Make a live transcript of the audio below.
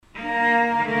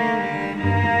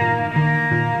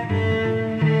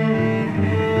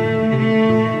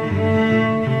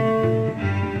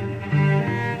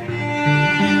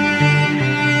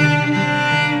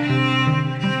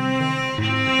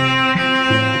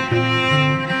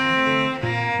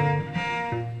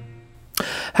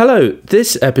Hello,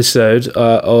 this episode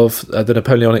of the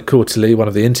Napoleonic Quarterly, one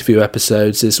of the interview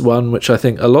episodes, is one which I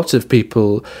think a lot of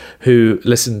people who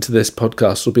listen to this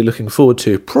podcast will be looking forward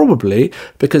to, probably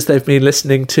because they've been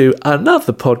listening to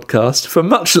another podcast for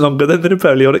much longer than the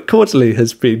Napoleonic Quarterly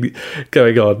has been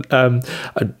going on. I'm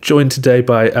joined today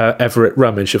by EVERETT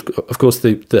RUMMAGE, of course,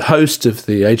 the host of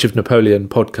the Age of Napoleon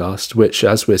podcast, which,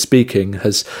 as we're speaking,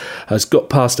 has got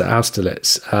past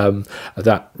Austerlitz,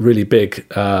 that really big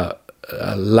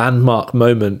a landmark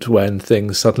moment when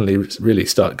things suddenly really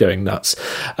start going nuts.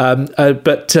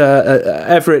 But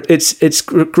EVERETT, it's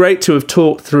great to have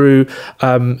talked through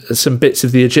some bits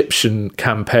of the Egyptian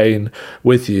campaign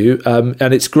with you,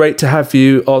 and it's great to have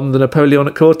you on the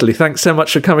Napoleonic Quarterly. Thanks so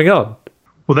much for coming on.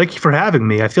 Well, thank you for having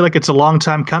me. I feel like it's a long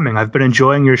time coming. I've been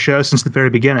enjoying your show since the very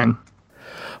beginning.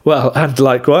 Well, and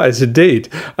likewise, indeed.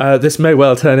 This may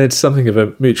well turn into something of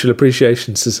a mutual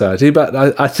appreciation society, but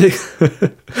I think,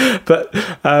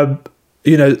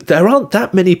 there aren't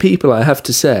that many people, I have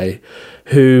to say,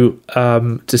 who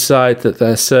decide that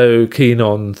they're so keen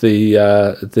on the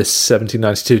this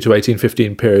 1792 to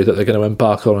 1815 period that they're going to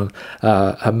embark on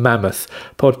a mammoth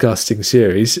podcasting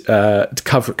series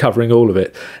covering all of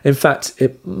it. In fact,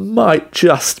 it might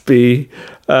just be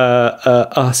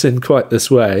us in quite this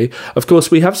way. Of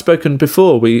course, we have spoken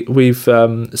before. We've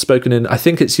spoken in, I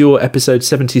think it's your episode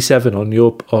 77 on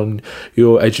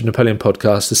your Age of Napoleon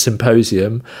podcast, the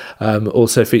Symposium,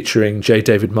 also featuring J.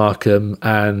 David Markham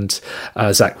and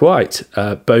Zach White,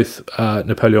 both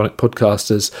Napoleonic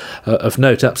podcasters of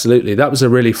note. Absolutely, that was a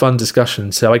really fun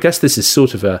discussion. So I guess this is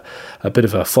sort of a bit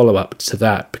of a follow up to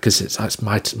that, because it's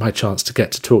my chance to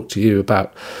get to talk to you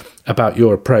about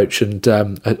your approach and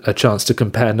a chance to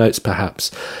compare notes, perhaps.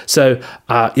 So,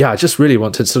 I just really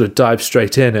want to sort of dive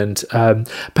straight in and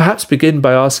perhaps begin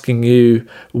by asking you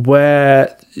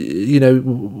where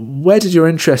did your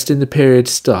interest in the period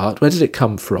start? Where did it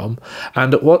come from?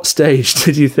 And at what stage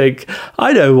did you think,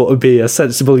 I know what would be a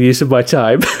sensible use of my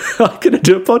time? I'm going to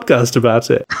do a podcast about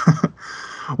it.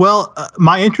 Well,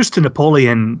 my interest in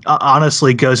Napoleon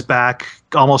honestly goes back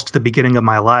almost to the beginning of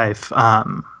my life.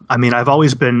 I've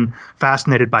always been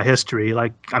fascinated by history.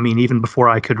 Even before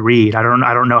I could read. I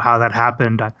don't know how that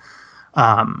happened.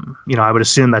 I would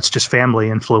assume that's just family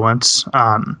influence.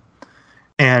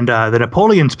 And the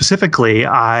Napoleon specifically,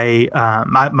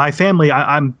 my family,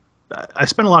 I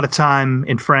spent a lot of time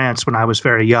in France when I was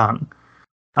very young,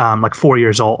 like 4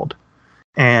 years old.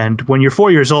 And when you're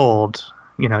 4 years old,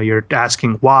 you're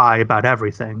asking why about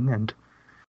everything. And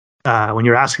when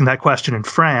you're asking that question in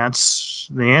France,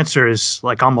 the answer is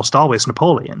like almost always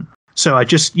Napoleon. So I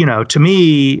just, to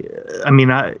me,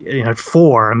 at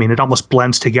 4, it almost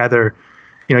blends together.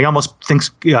 He almost thinks,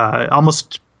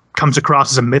 almost comes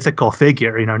across as a mythical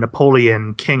figure.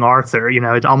 Napoleon, King Arthur.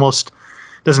 It almost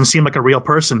doesn't seem like a real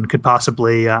person could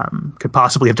possibly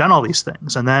have done all these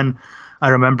things. And then I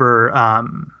remember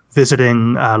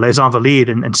visiting Les Invalides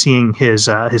and seeing his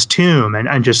tomb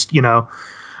and just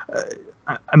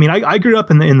I grew up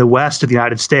in the West of the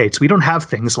United States. We don't have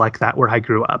things like that where I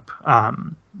grew up.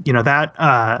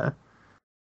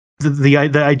 The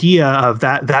idea of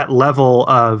that level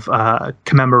of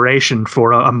commemoration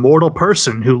for a mortal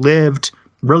person who lived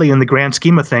really in the grand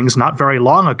scheme of things not very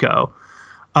long ago,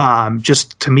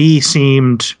 just to me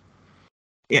seemed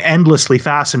endlessly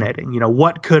fascinating.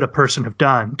 What could a person have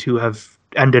done to have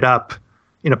ended up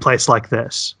in a place like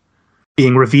this,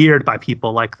 being revered by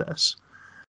people like this?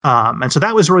 And so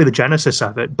that was really the genesis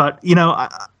of it. But,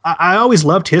 I always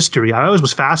loved history. I always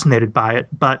was fascinated by it.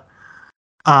 But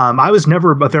I was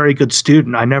never a very good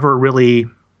student. I never really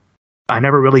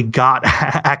got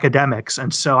academics.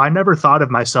 And so I never thought of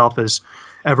myself as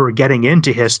ever getting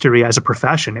into history as a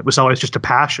profession. It was always just a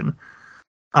passion.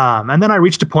 And then I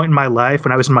reached a point in my life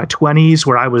when I was in my 20s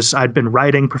where I'd been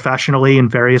writing professionally in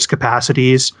various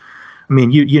capacities.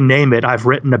 You name it, I've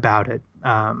written about it.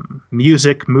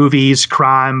 Music, movies,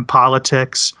 crime,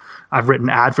 politics. I've written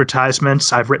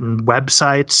advertisements. I've written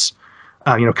websites,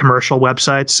 commercial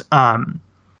websites. And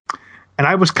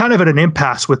I was kind of at an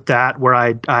impasse with that, where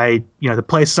I the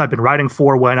places I've been writing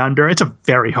for went under. It's a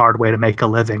very hard way to make a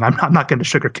living. I'm not going to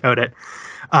sugarcoat it.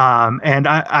 And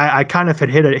I kind of had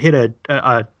hit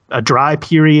a dry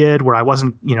period where I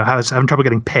wasn't, I was having trouble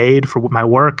getting paid for my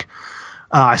work.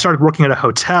 I started working at a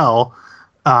hotel,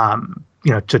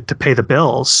 to pay the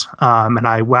bills. And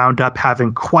I wound up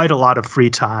having quite a lot of free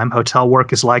time. Hotel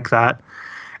work is like that.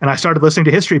 And I started listening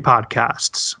to history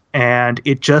podcasts, and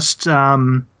it just,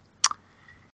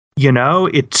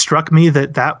 it struck me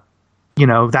that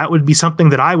that would be something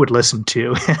that I would listen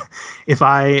to if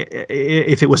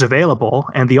it was available.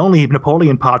 And the only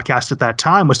Napoleon podcast at that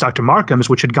time was Dr. Markham's,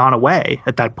 which had gone away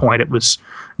at that point. It was,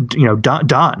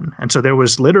 done. And so there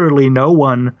was literally no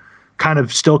one kind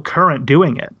of still current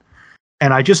doing it.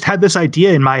 And I just had this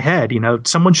idea in my head,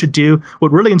 someone should do.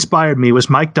 What really inspired me was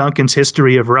Mike Duncan's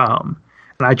History of Rome.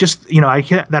 And I just, I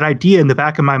had that idea in the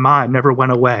back of my mind, never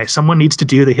went away. Someone needs to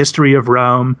do the history of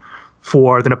Rome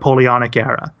for the Napoleonic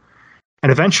era.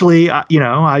 And eventually,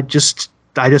 I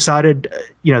decided,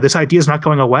 this idea is not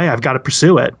going away. I've got to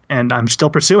pursue it. And I'm still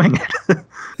pursuing it.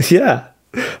 Yeah.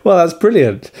 Well, that's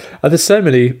brilliant. There's so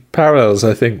many parallels,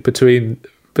 I think, between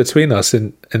us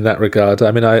in that regard.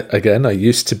 I mean, I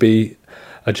used to be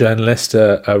a journalist,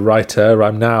 a writer.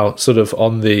 I'm now sort of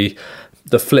on the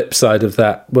flip side of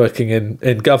that, working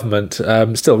in government,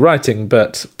 still writing,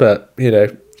 but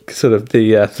sort of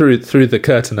the through the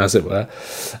curtain, as it were.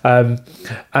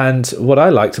 And what I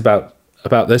liked about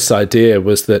this idea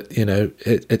was that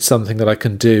it's something that I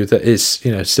can do that is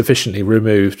sufficiently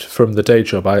removed from the day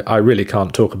job. I really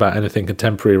can't talk about anything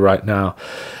contemporary right now,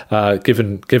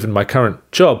 given my current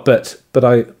job, but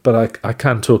I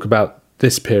can talk about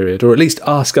this period, or at least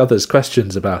ask others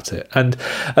questions about it. And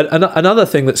another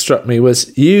thing that struck me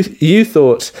was you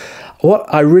thought, what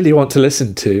I really want to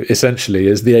listen to, essentially,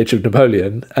 is The Age of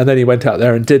Napoleon, and then he went out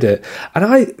there and did it. And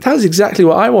that was exactly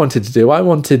what I wanted to do. I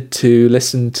wanted to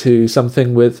listen to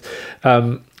something with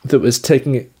that was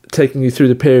taking you through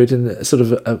the period in sort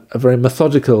of a very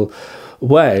methodical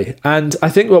way. And I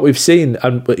think what we've seen,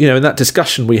 in that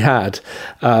discussion we had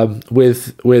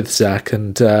with Zach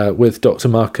and with Dr.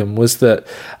 Markham, was that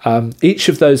each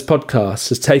of those podcasts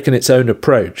has taken its own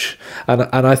approach, and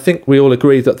I think we all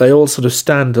agree that they all sort of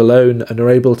stand alone and are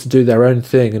able to do their own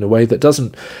thing in a way that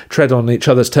doesn't tread on each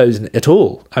other's toes at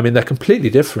all. I mean, they're completely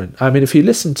different. I mean, if you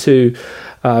listen to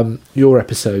your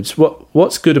episodes,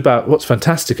 what's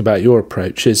fantastic about your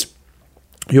approach is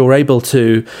you're able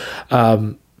to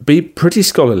be pretty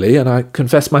scholarly, and I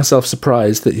confess myself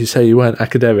surprised that you say you weren't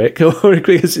academic, or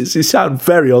because you sound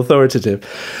very authoritative,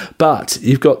 but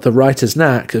you've got the writer's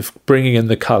knack of bringing in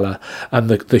the colour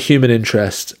and the human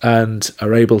interest, and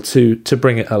are able to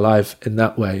bring it alive in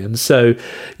that way. And so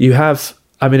you have,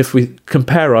 I mean, if we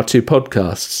compare our two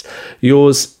podcasts,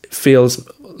 yours feels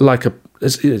like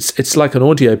it's like an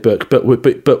audiobook, but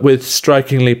with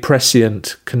strikingly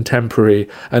prescient contemporary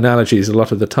analogies a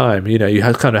lot of the time. You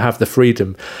kind of have the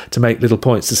freedom to make little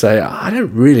points to say, I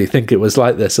don't really think it was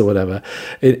like this or whatever,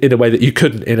 in a way that you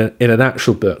couldn't in an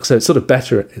actual book. So it's sort of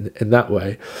better in that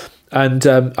way. And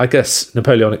I guess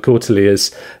Napoleonic Quarterly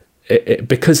is,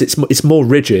 because it's more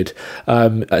rigid,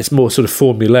 it's more sort of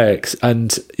formulaic,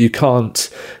 and you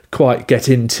can't quite get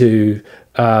into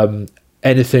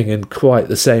anything in quite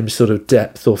the same sort of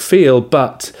depth or feel,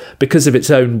 but because of its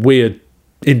own weird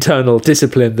internal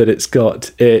discipline that it's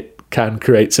got, it can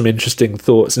create some interesting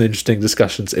thoughts and interesting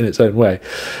discussions in its own way.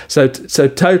 So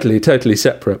totally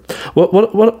separate.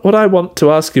 What I want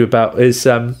to ask you about is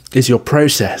your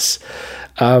process,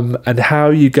 and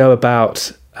how you go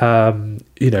about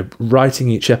writing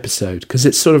each episode, because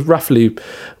it's sort of roughly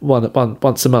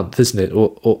once a month, isn't it,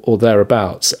 or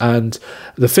thereabouts, and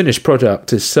the finished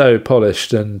product is so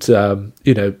polished. And are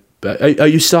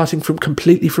you starting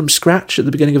completely from scratch at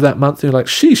the beginning of that month? And you're like,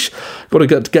 sheesh, got to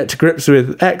get to grips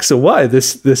with X or Y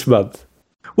this month.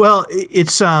 Well,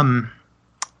 it's knowing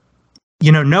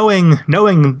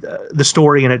the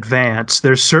story in advance,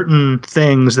 there's certain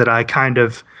things that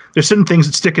there's certain things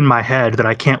that stick in my head that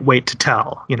I can't wait to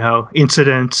tell,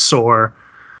 incidents, or,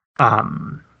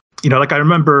 like I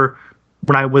remember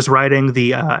when I was writing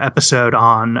the episode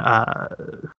on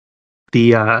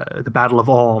the Battle of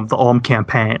Ulm, the Ulm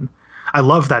campaign. I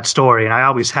love that story, and I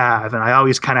always have, and I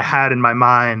always kind of had in my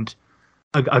mind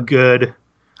a good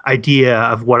idea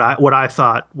of what I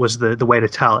thought was the way to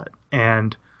tell it.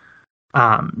 And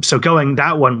so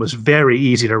that one was very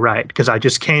easy to write, because I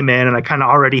just came in and I kind of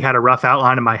already had a rough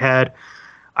outline in my head.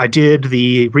 I did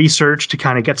the research to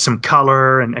kind of get some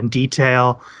color and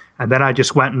detail, and then I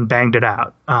just went and banged it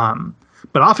out.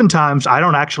 But oftentimes I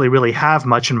don't actually really have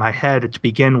much in my head to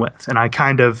begin with. And I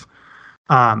kind of,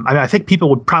 I think people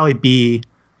would probably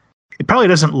it probably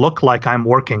doesn't look like I'm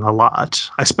working a lot.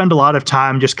 I spend a lot of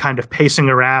time just kind of pacing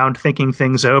around, thinking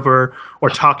things over, or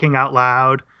talking out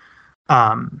loud.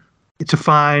 To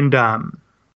find, I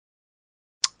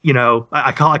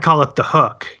call it the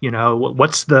hook.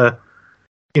 What's the,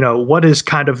 what is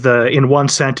kind of in one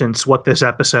sentence what this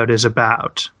episode is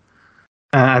about.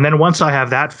 And then once I have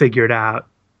that figured out,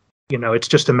 it's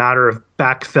just a matter of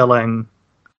backfilling.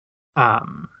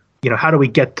 How do we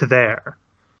get to there?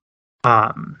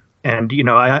 And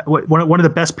one of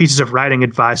the best pieces of writing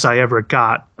advice I ever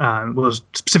got was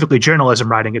specifically journalism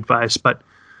writing advice. But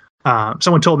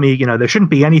someone told me, there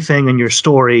shouldn't be anything in your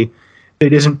story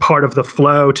that isn't part of the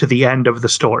flow to the end of the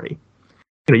story.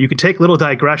 You can take little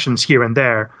digressions here and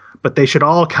there, but they should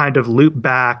all kind of loop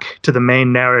back to the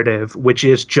main narrative, which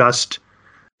is just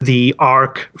the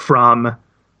arc from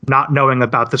not knowing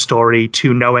about the story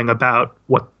to knowing about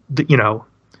what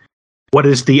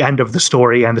is the end of the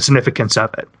story and the significance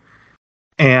of it.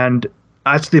 And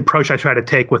that's the approach I try to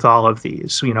take with all of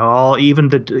these. Even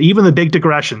the big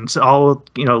digressions, all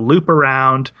loop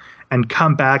around and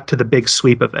come back to the big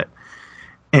sweep of it.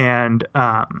 And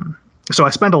so I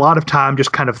spend a lot of time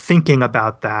just kind of thinking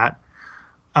about that.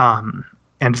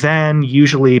 And then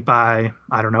usually by,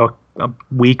 I don't know, a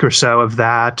week or so of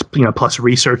that, plus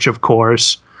research, of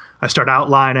course, I start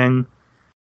outlining.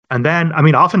 And then,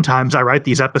 oftentimes I write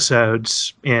these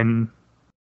episodes in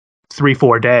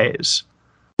 3-4 days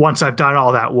once I've done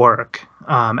all that work.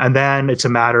 And then it's a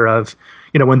matter of,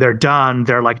 when they're done,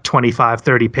 they're like 25,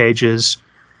 30 pages.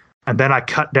 And then I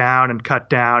cut down and cut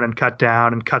down and cut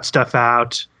down and cut stuff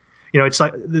out. It's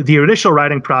like the initial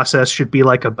writing process should be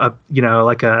like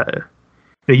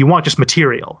you want just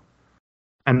material.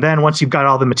 And then once you've got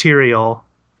all the material,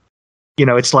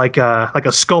 it's like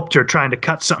a sculptor trying to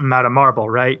cut something out of marble,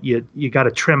 right? You got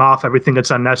to trim off everything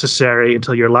that's unnecessary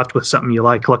until you're left with something you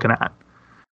like looking at.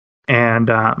 And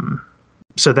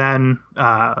so then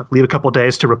leave a couple of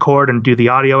days to record and do the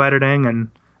audio editing,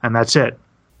 and that's it.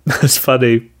 That's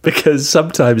funny, because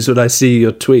sometimes when I see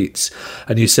your tweets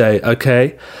and you say,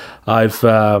 okay, I've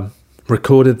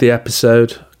recorded the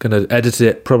episode, going to edit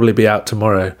it, probably be out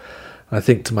tomorrow, I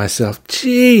think to myself,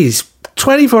 geez,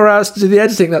 24 hours to do the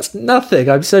editing, that's nothing.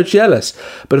 I'm so jealous.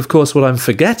 But of course, what I'm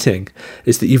forgetting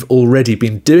is that you've already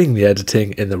been doing the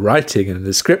editing in the writing and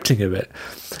the scripting of it.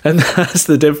 And that's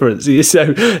the difference.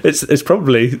 So it's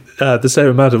probably the same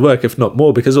amount of work, if not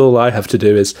more, because all I have to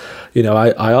do is,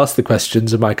 I ask the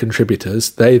questions of my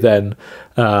contributors. They then,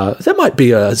 there might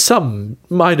be some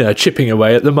minor chipping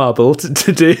away at the marble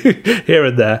to do here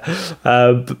and there.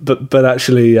 But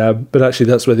actually,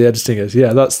 that's where the editing is.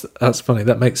 Yeah, that's funny.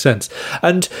 That makes sense.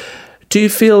 And do you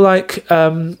feel like,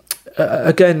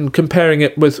 again, comparing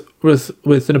it with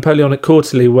the Napoleonic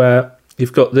Quarterly, where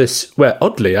you've got this, where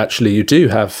oddly, actually, you do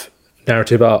have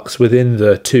narrative arcs within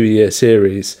the 2-year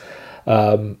series,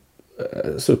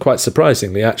 so quite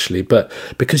surprisingly, actually, but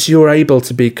because you're able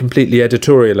to be completely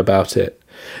editorial about it,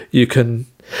 you can...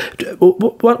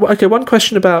 Okay, one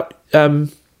question about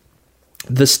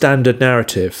the standard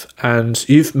narrative, and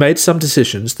you've made some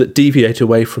decisions that deviate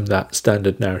away from that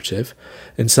standard narrative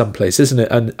in some places, isn't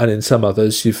it? And in some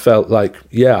others you felt like,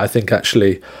 I think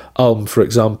actually Ulm, for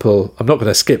example, I'm not going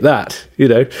to skip that,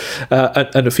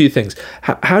 and a few things.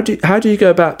 How do you go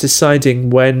about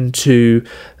deciding when to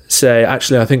say,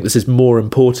 actually, I think this is more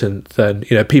important than,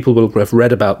 people will have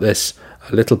read about this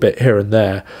a little bit here and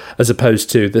there, as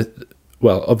opposed to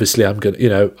obviously I'm going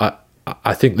to,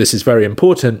 I think this is very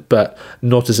important, but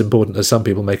not as important as some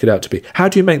people make it out to be. How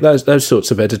do you make those sorts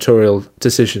of editorial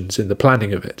decisions in the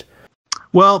planning of it?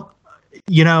 Well,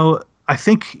 I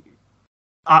think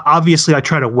obviously I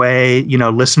try to weigh,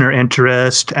 listener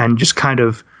interest and just kind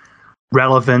of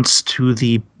relevance to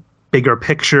the bigger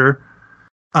picture.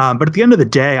 But at the end of the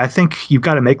day, I think you've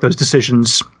got to make those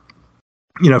decisions,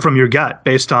 from your gut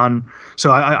based on,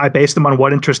 so I base them on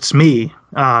what interests me.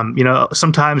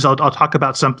 Sometimes I'll talk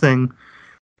about something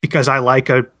because I like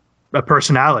a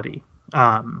personality,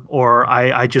 or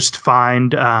I just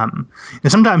find, and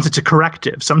sometimes it's a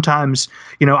corrective. Sometimes,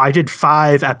 I did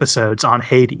 5 episodes on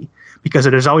Haiti because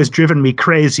it has always driven me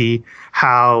crazy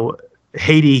how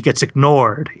Haiti gets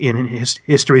ignored in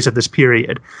histories of this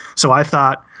period. So I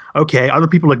thought, okay, other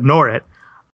people ignore it.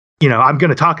 I'm going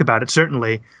to talk about it,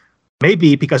 certainly.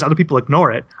 Maybe because other people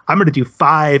ignore it, I'm going to do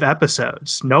 5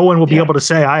 episodes. No one will be able to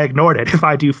say I ignored it if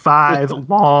I do 5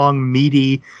 long,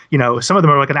 meaty, some of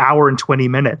them are like an hour and 20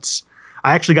 minutes.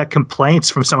 I actually got complaints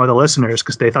from some of the listeners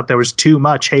because they thought there was too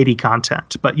much Haiti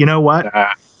content. But you know what?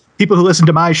 People who listen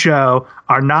to my show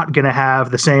are not going to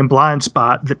have the same blind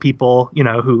spot that people,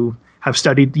 who have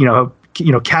studied,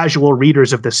 casual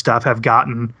readers of this stuff have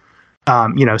gotten,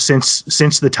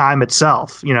 since the time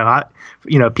itself.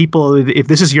 People, if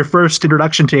this is your first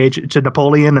introduction to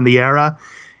Napoleon and the era,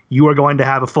 you are going to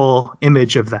have a full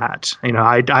image of that.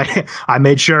 I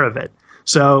made sure of it.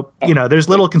 So, there's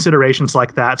little considerations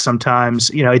like that sometimes.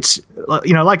 It's,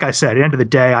 like I said, at the end of the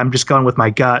day, I'm just going with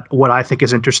my gut, what I think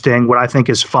is interesting, what I think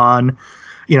is fun.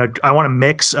 I want a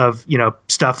mix of,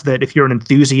 stuff that if you're an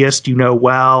enthusiast,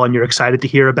 well, and you're excited to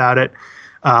hear about it.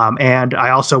 And I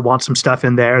also want some stuff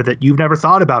in there that you've never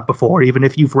thought about before, even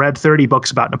if you've read 30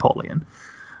 books about Napoleon.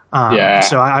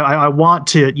 So I want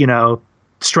to,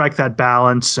 strike that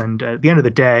balance. And at the end of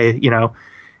the day,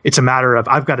 it's a matter of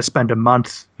I've got to spend a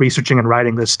month researching and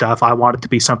writing this stuff. I want it to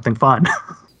be something fun.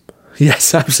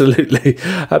 Yes, absolutely.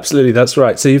 Absolutely. That's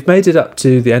right. So you've made it up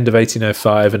to the end of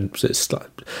 1805 and it's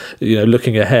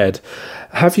looking ahead.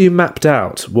 Have you mapped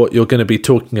out what you're going to be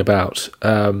talking about?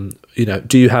 Do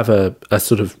you have a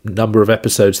sort of number of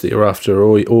episodes that you're after,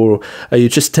 or are you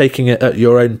just taking it at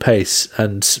your own pace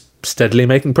and steadily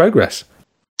making progress?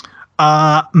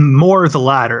 More the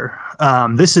latter.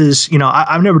 This is,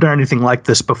 I've never done anything like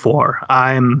this before.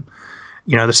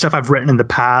 The stuff I've written in the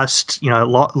past,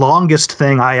 longest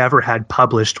thing I ever had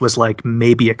published was like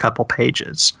maybe a couple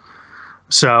pages.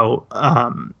 So,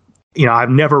 I've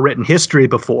never written history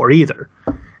before either.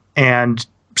 And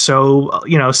so,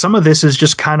 some of this is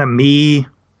just kind of me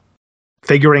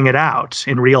figuring it out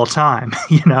in real time,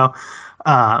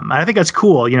 I think that's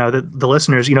cool. The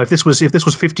listeners, if this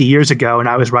was 50 years ago and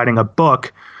I was writing a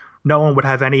book, no one would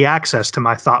have any access to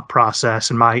my thought process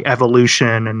and my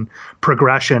evolution and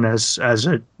progression as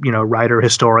a, writer,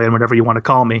 historian, whatever you want to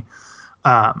call me.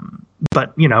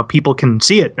 But, people can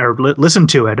see it or listen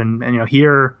to it and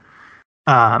hear,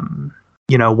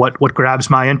 what grabs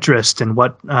my interest and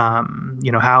what,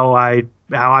 how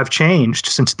I've changed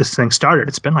since this thing started.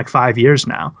 It's been like 5 years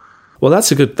now. Well,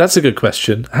 that's a good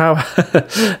question. How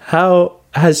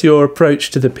has your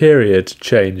approach to the period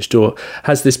changed, or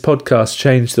has this podcast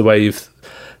changed the way you've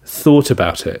thought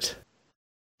about it?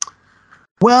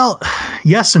 Well,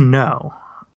 yes and no.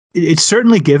 It's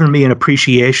certainly given me an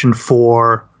appreciation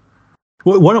for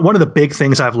one of the big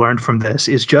things I've learned from this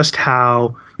is just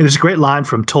how there's a great line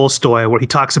from Tolstoy where he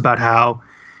talks about how,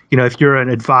 if you're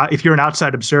an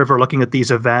outside observer looking at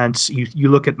these events, you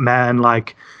look at men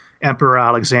like Emperor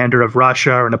Alexander of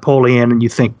Russia or Napoleon, and you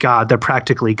think, God, they're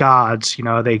practically gods.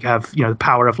 They have, the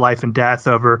power of life and death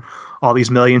over all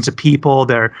these millions of people.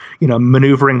 They're,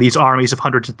 maneuvering these armies of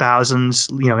hundreds of thousands,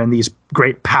 in these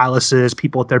great palaces,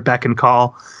 people at their beck and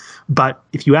call. But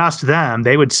if you asked them,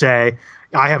 they would say,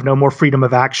 I have no more freedom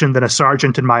of action than a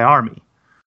sergeant in my army.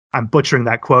 I'm butchering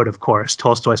that quote, of course.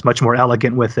 Tolstoy's much more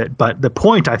elegant with it. But the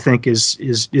point, I think, is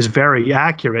very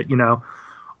accurate.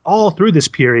 All through this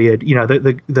period,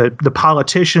 the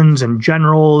politicians and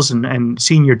generals and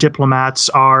senior diplomats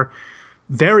are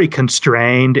very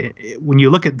constrained. When you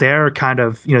look at their kind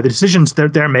of, the decisions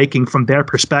they're making from their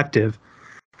perspective,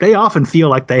 they often feel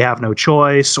like they have no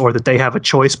choice or that they have a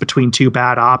choice between two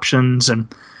bad options.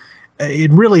 And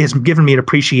it really has given me an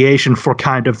appreciation for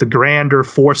kind of the grander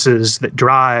forces that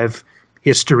drive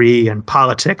history and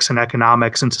politics and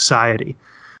economics and society.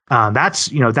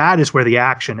 That is where the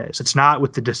action is. It's not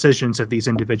with the decisions of these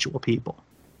individual people.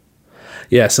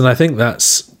 Yes, and I think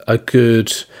that's a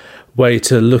good way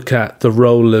to look at the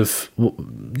role of,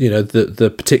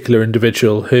 the particular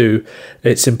individual who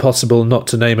it's impossible not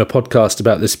to name a podcast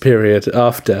about this period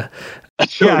after.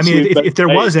 Yeah, I mean, if there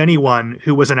was anyone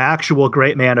who was an actual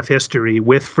great man of history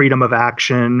with freedom of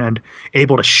action and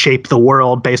able to shape the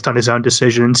world based on his own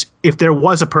decisions, if there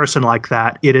was a person like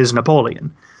that, it is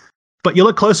Napoleon. But you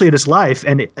look closely at his life,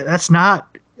 and that's not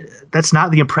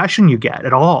the impression you get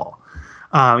at all.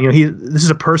 This is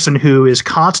a person who is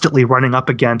constantly running up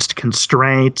against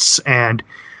constraints and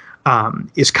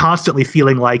is constantly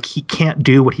feeling like he can't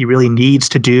do what he really needs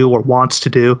to do or wants to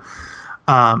do.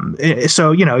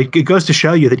 So it goes to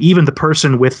show you that even the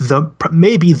person with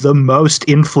maybe the most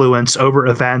influence over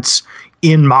events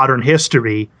in modern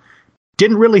history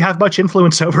didn't really have much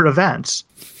influence over events.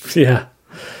 Yeah.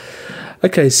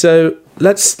 Okay, so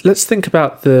let's think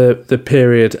about the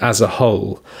period as a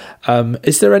whole.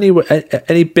 Is there any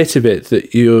bit of it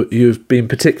that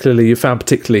you found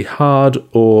particularly hard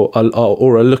or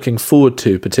are looking forward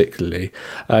to particularly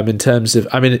in terms of?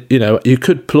 I mean, we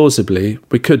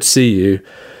could see you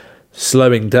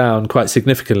slowing down quite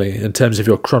significantly in terms of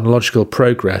your chronological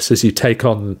progress as you take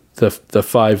on the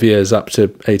 5 years up to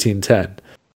 1810.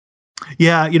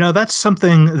 Yeah, that's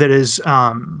something that is.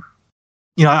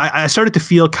 I started to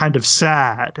feel kind of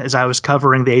sad as I was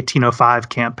covering the 1805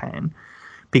 campaign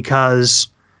because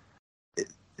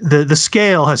the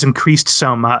scale has increased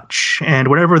so much, and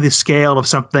whenever the scale of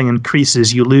something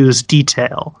increases, you lose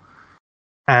detail.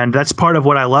 And that's part of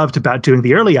what I loved about doing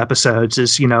the early episodes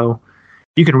is, you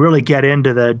can really get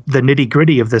into the nitty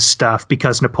gritty of this stuff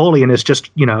because Napoleon is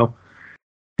just,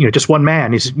 just one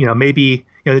man. He's, maybe,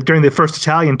 during the first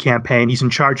Italian campaign, he's in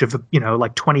charge of,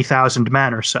 like 20,000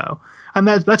 men or so. And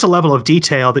that's a level of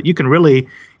detail that you can really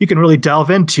delve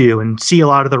into and see a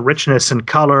lot of the richness and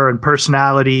color and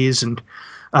personalities and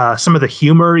some of the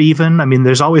humor even. I mean,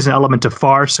 there's always an element of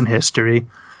farce in history,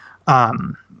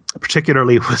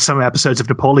 particularly with some episodes of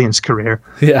Napoleon's career.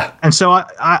 Yeah. And so I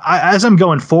as I'm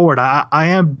going forward, I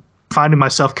am finding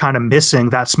myself kind of missing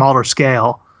that smaller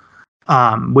scale,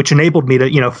 which enabled me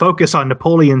to, focus on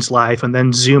Napoleon's life and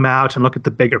then zoom out and look at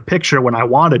the bigger picture when I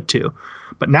wanted to.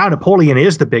 But now Napoleon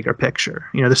is the bigger picture.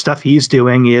 The stuff he's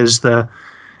doing is the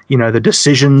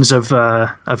decisions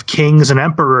of kings and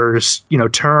emperors,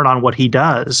 turn on what he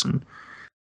does.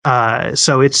 And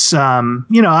so it's, I'm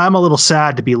a little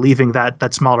sad to be leaving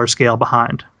that smaller scale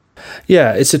behind.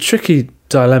 Yeah, it's a tricky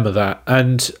dilemma, that.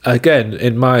 And again,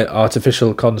 in my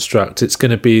artificial construct,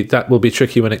 that will be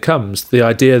tricky when it comes. The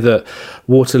idea that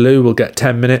Waterloo will get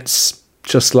 10 minutes,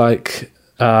 just like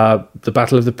the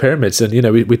Battle of the Pyramids, and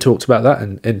we talked about that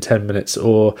in 10 minutes,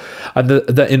 and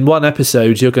that in one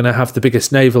episode you're going to have the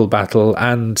biggest naval battle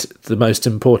and the most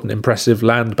important impressive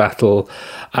land battle,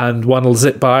 and one will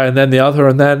zip by and then the other,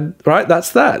 and then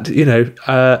that's that.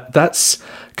 That's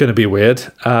going to be weird.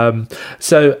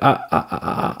 So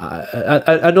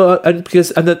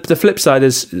the flip side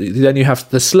is then you have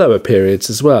the slower periods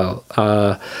as well.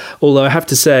 Although I have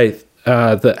to say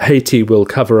that Haiti will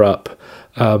cover up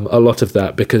a lot of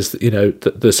that, because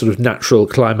the sort of natural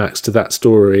climax to that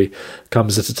story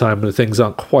comes at a time when things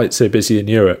aren't quite so busy in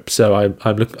Europe. So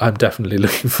I'm definitely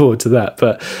looking forward to that.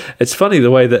 But it's funny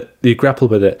the way that you grapple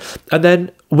with it. And then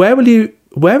where will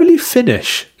you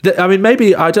finish? I mean,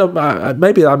 maybe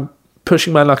I'm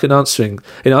pushing my luck in asking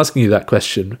you that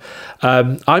question.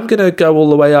 I'm going to go all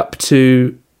the way up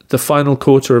to the final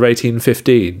quarter of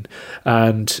 1815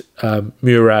 and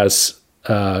Murat's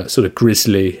sort of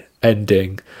grisly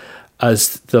ending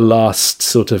as the last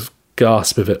sort of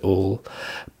gasp of it all.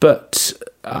 But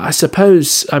I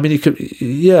suppose, I mean, you could,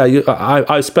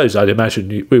 I suppose I'd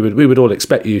imagine we would all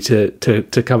expect you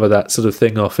to cover that sort of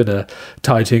thing off in a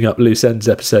tidying up loose ends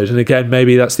episode. And again,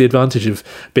 maybe that's the advantage of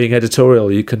being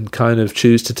editorial. You can kind of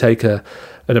choose to take an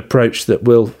approach that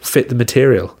will fit the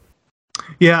material.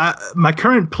 Yeah, my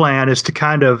current plan is to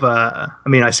kind of,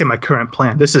 I say my current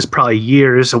plan, this is probably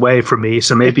years away from me,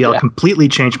 so maybe I'll completely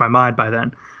change my mind by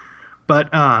then.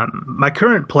 But my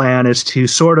current plan is to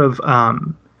sort of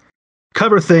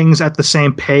cover things at the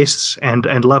same pace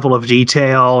and level of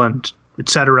detail and et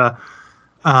cetera,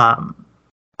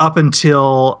 up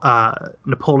until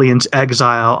Napoleon's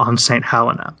exile on St.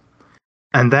 Helena.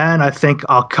 And then I think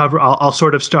I'll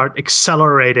sort of start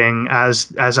accelerating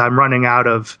as I'm running out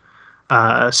of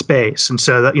space. And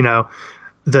so that,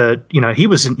 he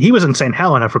was in St.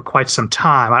 Helena for quite some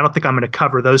time. I don't think I'm going to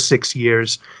cover those 6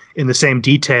 years in the same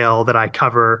detail that I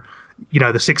cover,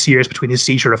 the 6 years between his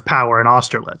seizure of power and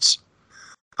Austerlitz.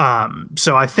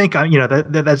 So I think,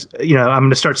 that's, I'm going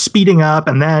to start speeding up,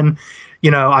 and then,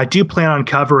 I do plan on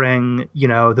covering,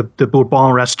 the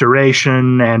Bourbon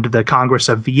Restoration and the Congress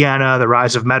of Vienna, the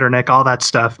rise of Metternich, all that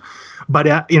stuff. But,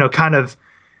 kind of,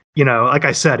 like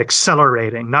I said,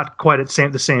 accelerating, not quite at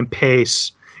the same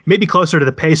pace, maybe closer to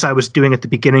the pace I was doing at the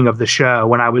beginning of the show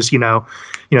when I was,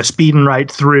 speeding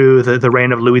right through the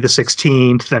reign of Louis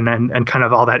XVI and kind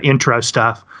of all that intro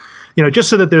stuff, just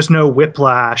so that there's no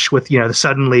whiplash with, the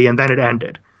suddenly and then it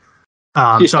ended.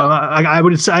 So I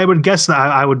would guess that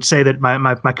I would say that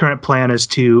my current plan is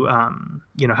to,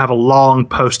 have a long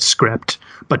postscript,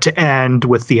 but to end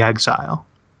with the exile.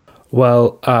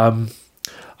 Well,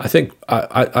 I think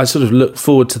I sort of look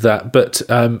forward to that, but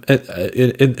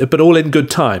but all in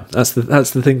good time. That's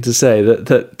the thing to say,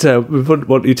 that we wouldn't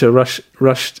want you to rush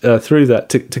through that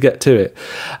to get to it.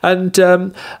 And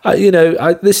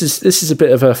this is a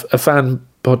bit of a fan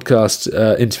podcast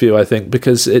interview, I think,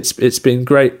 because it's been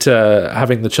great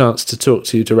having the chance to talk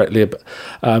to you directly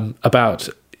about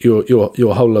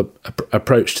your whole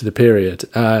approach to the period.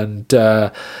 And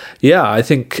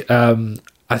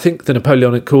I think the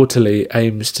Napoleonic Quarterly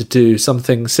aims to do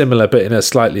something similar, but in a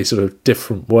slightly sort of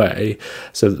different way,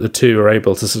 so that the two are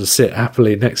able to sort of sit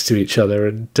happily next to each other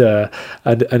and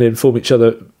inform each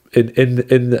other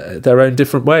in their own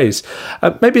different ways.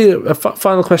 Maybe a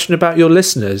final question about your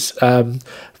listeners.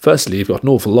 Firstly, you've got an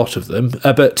awful lot of them,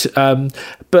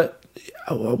 but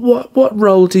what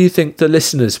role do you think the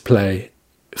listeners play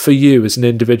for you as an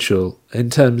individual in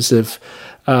terms of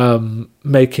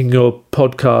making your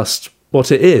podcast what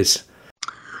it is?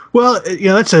 Well,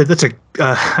 that's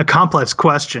a complex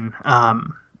question. I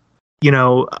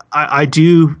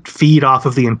do feed off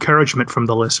of the encouragement from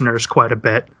the listeners quite a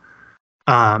bit.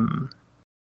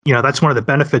 That's one of the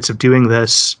benefits of doing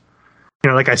this.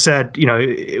 Like I said,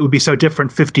 it would be so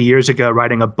different 50 years ago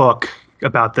writing a book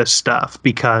about this stuff,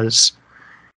 because,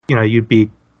 you'd be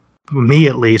me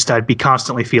at least, I'd be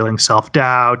constantly feeling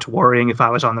self-doubt, worrying if I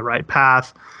was on the right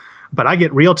path. But I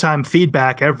get real-time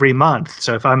feedback every month.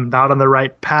 So if I'm not on the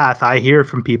right path, I hear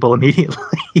from people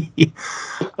immediately.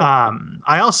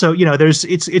 I also,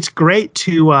 it's great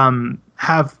to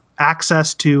have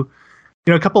access to,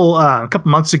 a couple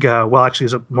months ago. Well, actually,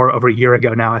 it was more over a year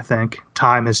ago now. I think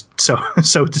time is so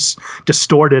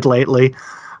distorted lately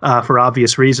for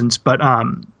obvious reasons. But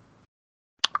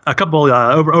a couple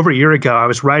over a year ago, I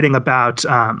was writing about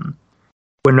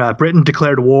when Britain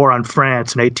declared war on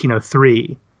France in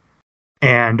 1803.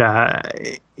 And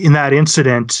in that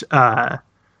incident,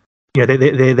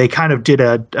 they kind of did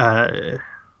a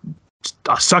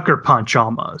sucker punch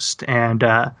almost, and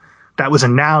that was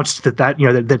announced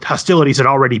that hostilities had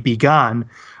already begun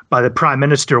by the Prime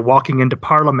Minister walking into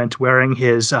Parliament wearing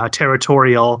his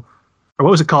territorial, or what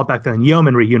was it called back then,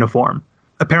 yeomanry uniform.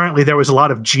 Apparently, there was a lot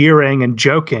of jeering and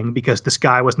joking because this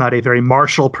guy was not a very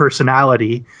martial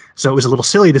personality. So it was a little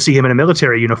silly to see him in a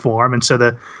military uniform. And so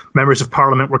the members of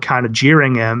Parliament were kind of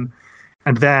jeering him.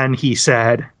 And then he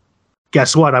said,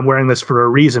 guess what? I'm wearing this for a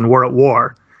reason. We're at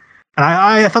war. And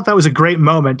I thought that was a great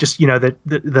moment, just,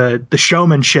 the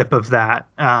showmanship of that,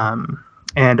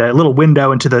 and a little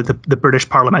window into the British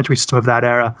parliamentary system of that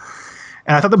era.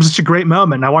 And I thought that was such a great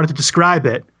moment. And I wanted to describe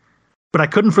it. But I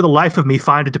couldn't for the life of me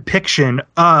find a depiction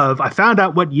of, I found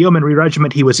out what yeomanry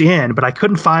regiment he was in, but I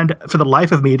couldn't find for the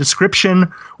life of me a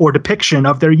description or depiction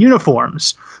of their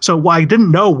uniforms. So I didn't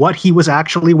know what he was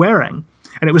actually wearing.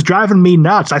 And it was driving me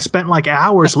nuts. I spent like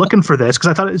hours looking for this because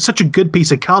I thought it's such a good piece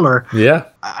of color. Yeah.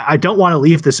 I don't want to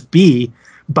leave this be,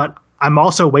 but I'm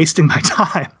also wasting my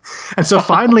time. And so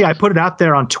finally I put it out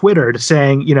there on Twitter to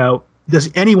saying, does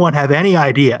anyone have any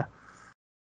idea?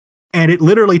 And it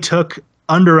literally took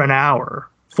under an hour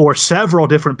for several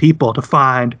different people to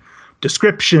find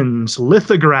descriptions,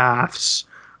 lithographs,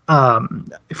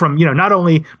 from not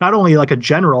only like a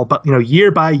general, but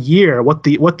year by year what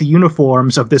the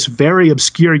uniforms of this very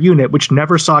obscure unit, which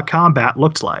never saw combat,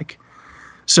 looked like.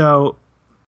 So,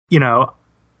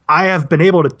 I have been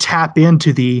able to tap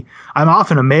into I'm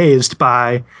often amazed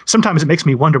by, sometimes it makes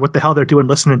me wonder what the hell they're doing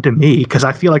listening to me, because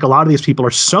I feel like a lot of these people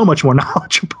are so much more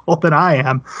knowledgeable than I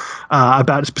am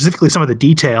about specifically some of the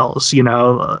details,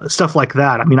 stuff like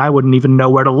that. I mean, I wouldn't even know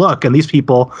where to look, and these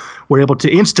people were able to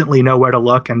instantly know where to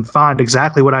look and find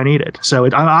exactly what I needed. So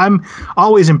I'm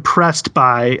always impressed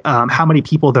by how many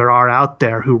people there are out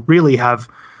there who really have,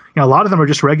 a lot of them are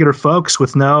just regular folks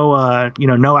with no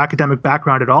academic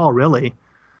background at all, really.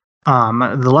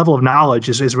 The level of knowledge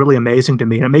is really amazing to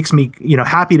me, and it makes me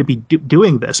happy to be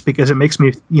doing this, because it makes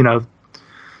me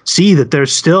see that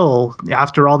there's still,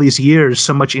 after all these years,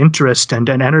 so much interest and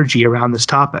energy around this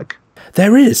topic.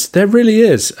 There really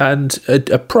is, and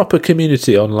a proper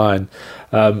community online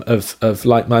of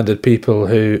like-minded people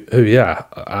who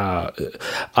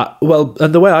well,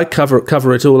 and the way I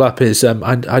cover it all up is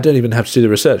I don't even have to do the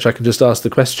research. I can just ask the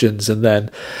questions,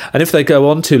 and if they go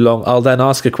on too long, I'll then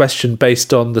ask a question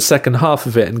based on the second half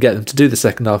of it and get them to do the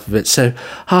second half of it. So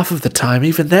half of the time,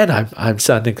 even then, I'm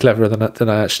sounding cleverer than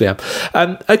I actually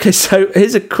am. Okay, so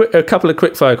here's a couple of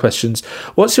quick-fire questions.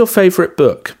 What's your favourite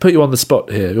book? Put you on the spot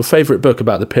here. Your favourite book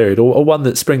about the period, or one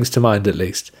that springs to mind at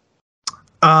least.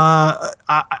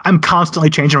 I'm constantly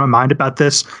changing my mind about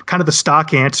this. Kind of the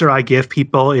stock answer I give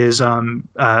people is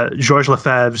Georges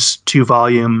Lefebvre's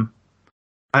 2-volume,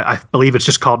 I believe it's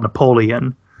just called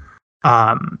Napoleon.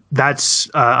 That's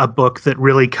a book that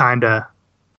really kind of,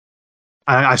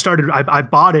 I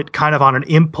bought it kind of on an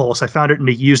impulse. I found it in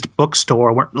a used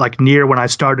bookstore, near when I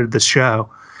started this show.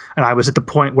 And I was at the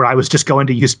point where I was just going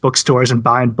to used bookstores and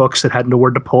buying books that had the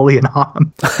word Napoleon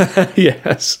on them.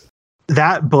 Yes.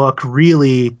 That book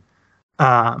really,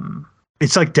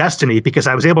 it's like destiny, because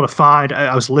I was able to find,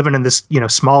 I was living in this,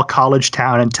 small college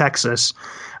town in Texas.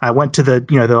 I went to the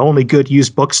only good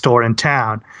used bookstore in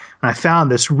town, and I found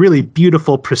this really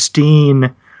beautiful,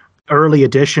 pristine early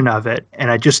edition of it. And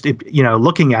I just,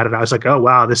 looking at it, I was like, oh,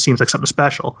 wow, this seems like something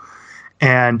special.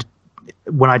 And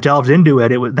when I delved into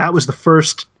it, that was the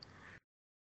first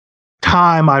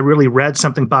time I really read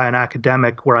something by an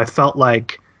academic where I felt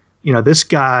like, this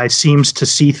guy seems to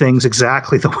see things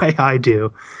exactly the way I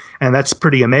do. And that's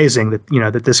pretty amazing that,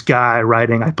 that this guy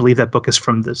writing, I believe that book is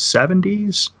from the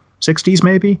 70s, 60s,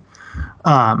 maybe.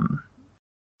 And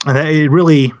it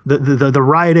really, the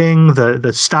writing,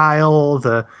 the style,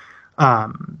 the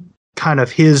kind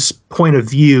of his point of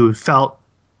view felt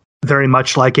very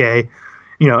much like an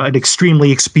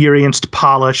extremely experienced,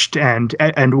 polished, and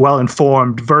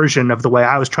well-informed version of the way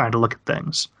I was trying to look at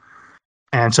things.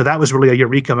 And so that was really a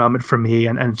eureka moment for me,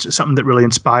 and something that really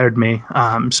inspired me.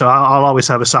 So I'll always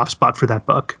have a soft spot for that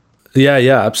book.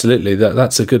 Yeah, absolutely.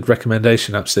 That's a good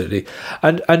recommendation, absolutely.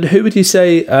 And who would you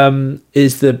say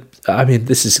is the? I mean,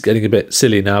 this is getting a bit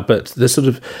silly now, but the sort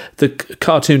of the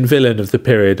cartoon villain of the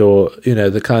period, or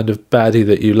the kind of baddie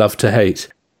that you love to hate.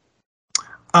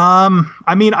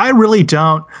 I mean, I really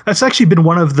don't. That's actually been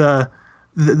one of the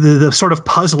sort of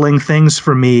puzzling things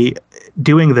for me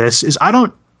doing this, is I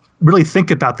don't really think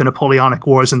about the Napoleonic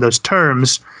Wars in those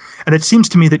terms. And it seems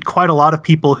to me that quite a lot of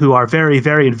people who are very,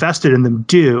 very invested in them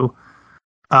do,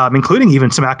 including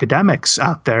even some academics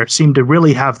out there, seem to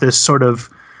really have this sort of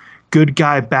good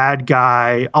guy, bad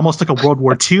guy, almost like a World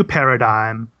War II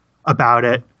paradigm about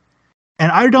it.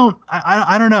 And I don't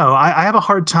know. I have a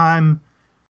hard time.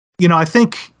 I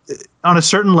think on a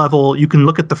certain level, you can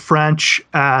look at the French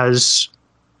as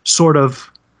sort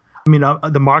of,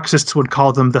 the Marxists would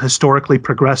call them the historically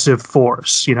progressive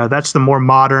force. That's the more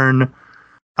modern.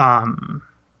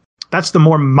 That's the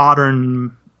more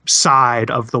modern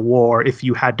side of the war, if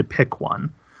you had to pick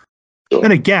one. Sure.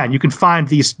 And again, you can find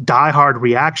these diehard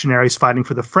reactionaries fighting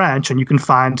for the French, and you can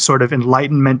find sort of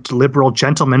Enlightenment liberal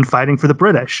gentlemen fighting for the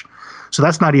British. So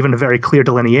that's not even a very clear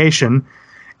delineation.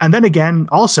 And then again,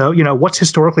 also, what's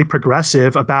historically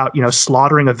progressive about,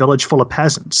 slaughtering a village full of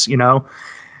peasants,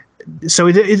 So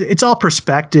it's all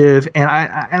perspective, and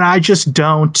I just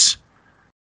don't.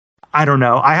 I don't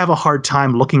know. I have a hard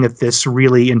time looking at this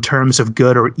really in terms of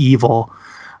good or evil.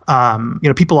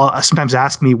 People sometimes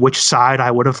ask me which side I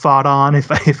would have fought on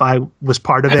if I was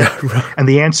part of it. Right. And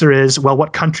the answer is, well,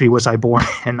 what country was I born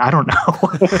in? I don't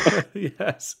know.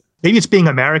 Yes. Maybe it's being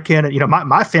American.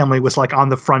 My family was like on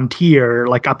the frontier,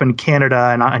 like up in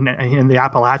Canada and in the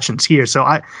Appalachians here. So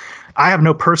I have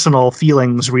no personal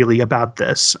feelings really about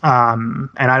this. And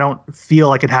I don't feel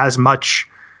like it has much.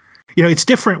 It's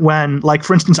different when, like,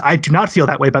 for instance, I do not feel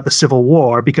that way about the Civil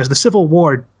War, because the Civil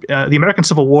War, the American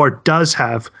Civil War, does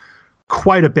have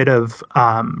quite a bit of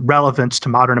relevance to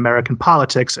modern American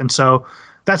politics. And so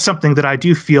that's something that I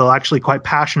do feel actually quite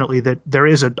passionately, that there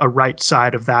is a right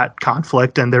side of that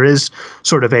conflict, and there is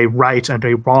sort of a right and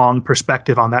a wrong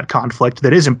perspective on that conflict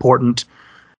that is important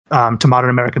to modern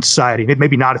American society.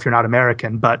 Maybe not if you're not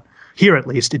American, but here at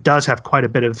least it does have quite a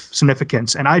bit of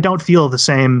significance. And I don't feel the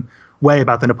same way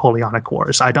about the Napoleonic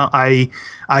Wars. I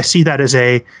see that as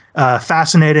a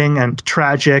fascinating and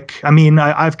tragic. I mean,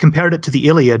 I've compared it to the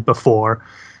Iliad before,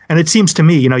 and it seems to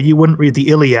me, you wouldn't read the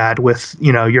Iliad with,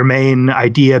 your main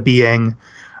idea being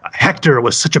Hector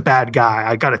was such a bad guy.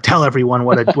 I got to tell everyone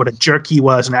what a jerk he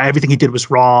was, and everything he did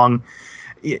was wrong.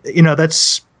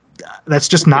 That's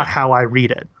just not how I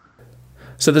read it.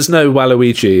 So there's no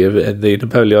Waluigi in the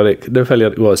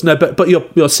Napoleonic Wars. No, but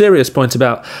your serious point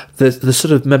about the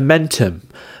sort of momentum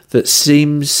that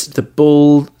seems, the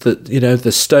ball that,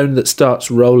 the stone that starts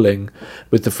rolling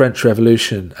with the French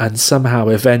Revolution, and somehow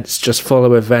events just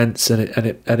follow events, and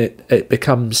it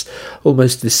becomes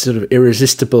almost this sort of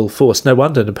irresistible force. No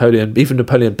wonder even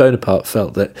Napoleon Bonaparte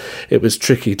felt that it was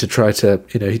tricky to try to,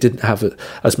 he didn't have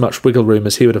as much wiggle room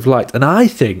as he would have liked. And I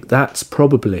think that's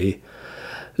probably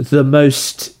the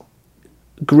most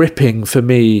gripping for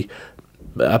me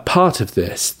a part of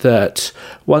this, that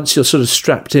once you're sort of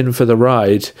strapped in for the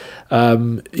ride,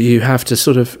 you have to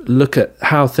sort of look at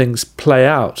how things play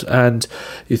out. And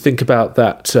you think about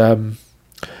that,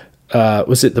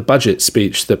 was it the budget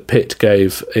speech that Pitt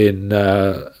gave in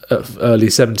early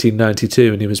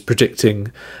 1792, and he was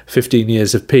predicting 15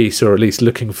 years of peace, or at least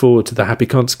looking forward to the happy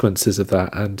consequences of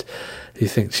that. And you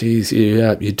think, geez,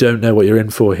 you don't know what you're in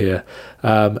for here.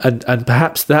 And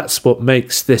perhaps that's what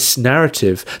makes this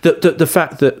narrative, the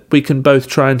fact that we can both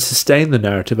try and sustain the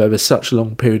narrative over such a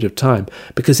long period of time,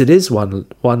 because it is one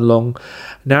long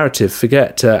narrative.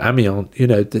 Forget Amiens,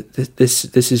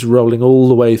 this is rolling all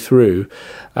the way through,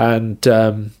 and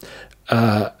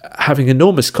having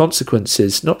enormous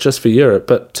consequences, not just for Europe,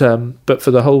 but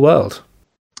for the whole world.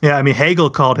 Yeah, I mean, Hegel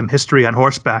called him history on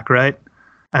horseback, right?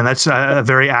 And that's a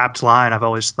very apt line, I've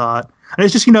always thought. And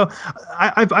it's just,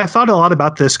 I thought a lot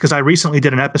about this because I recently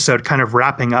did an episode kind of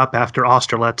wrapping up after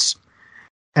Austerlitz.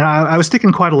 And I was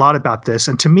thinking quite a lot about this.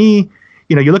 And to me,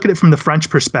 you look at it from the French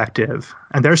perspective,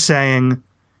 and they're saying,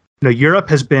 Europe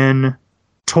has been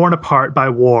torn apart by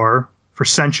war for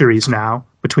centuries now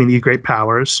between these great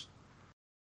powers.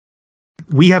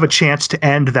 We have a chance to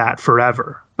end that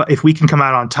forever. But if we can come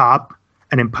out on top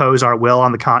and impose our will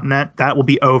on the continent, that will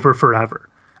be over forever.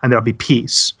 And there'll be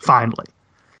peace, finally.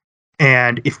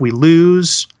 And if we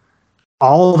lose,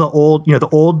 all the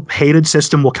old hated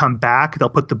system will come back. They'll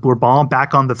put the Bourbon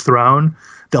back on the throne.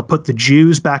 They'll put the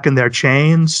Jews back in their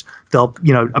chains. They'll,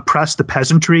 oppress the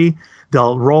peasantry.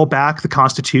 They'll roll back the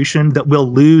Constitution. That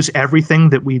we'll lose everything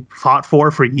that we fought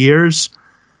for years.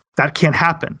 That can't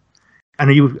happen.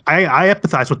 And I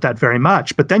empathize with that very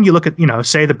much. But then you look at,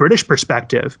 say the British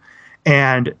perspective,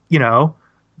 and,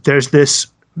 there's this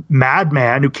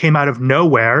madman who came out of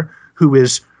nowhere who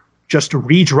is just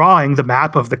redrawing the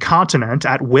map of the continent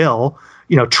at will,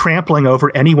 trampling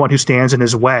over anyone who stands in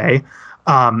his way.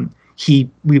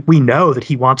 We know that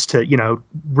he wants to,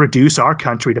 reduce our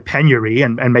country to penury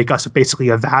and make us basically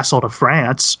a vassal to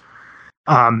France.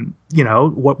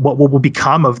 What will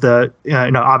become of the,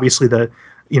 obviously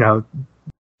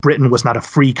Britain was not a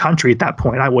free country at that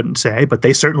point, I wouldn't say, but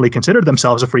they certainly considered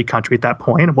themselves a free country at that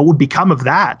point. And what would become of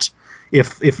that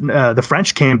if the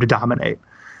French came to dominate?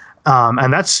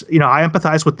 And that's, I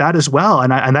empathize with that as well.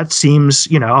 And that seems,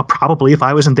 probably if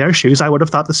I was in their shoes, I would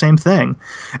have thought the same thing.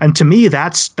 And to me,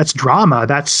 that's drama.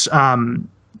 That's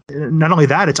not only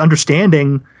that, it's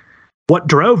understanding what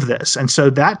drove this. And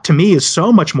so that to me is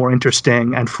so much more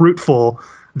interesting and fruitful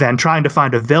than trying to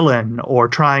find a villain or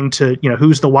trying to,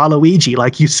 who's the Waluigi,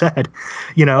 like you said.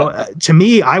 To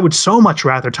me, I would so much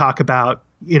rather talk about,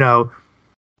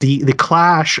 the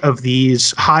clash of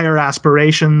these higher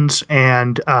aspirations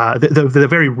and the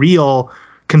very real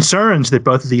concerns that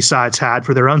both of these sides had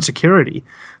for their own security.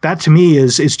 That to me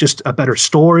is just a better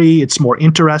story. It's more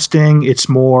interesting. It's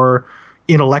more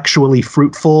intellectually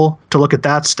fruitful to look at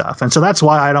that stuff. And so that's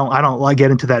why I don't like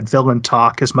get into that villain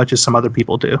talk as much as some other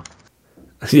people do.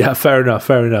 Yeah, fair enough.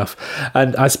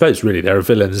 And I suppose really there are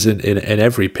villains in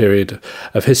every period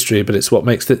of history, but it's what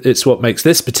makes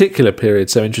this particular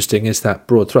period so interesting is that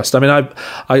broad thrust. I mean,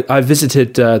 I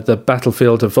visited the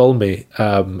battlefield of Valmy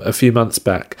a few months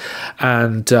back,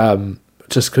 and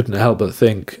just couldn't help but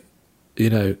think,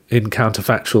 in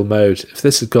counterfactual mode, if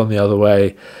this had gone the other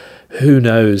way, who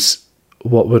knows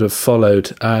what would have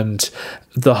followed, and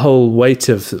the whole weight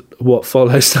of what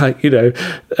follows,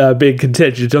 being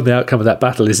contingent on the outcome of that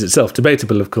battle is itself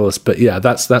debatable, of course. But yeah,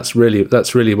 that's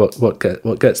really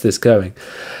what gets this going.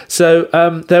 So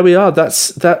there we are.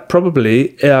 That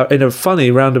probably in a funny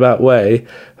roundabout way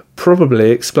probably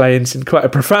explains in quite a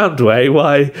profound way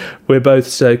why we're both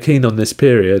so keen on this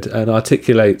period, and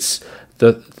articulates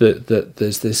that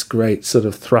there's this great sort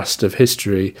of thrust of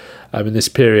history in this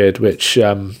period, which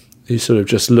you sort of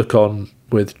just look on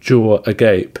with jaw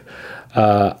agape,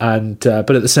 but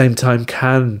at the same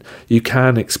time you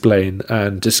can explain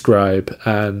and describe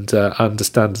and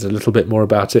understand a little bit more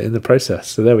about it in the process.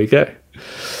 So there we go.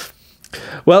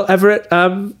 Well, Everett,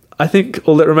 I think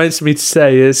all that remains for me to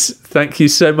say is thank you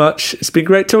so much. It's been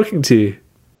great talking to you.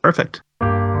 Perfect.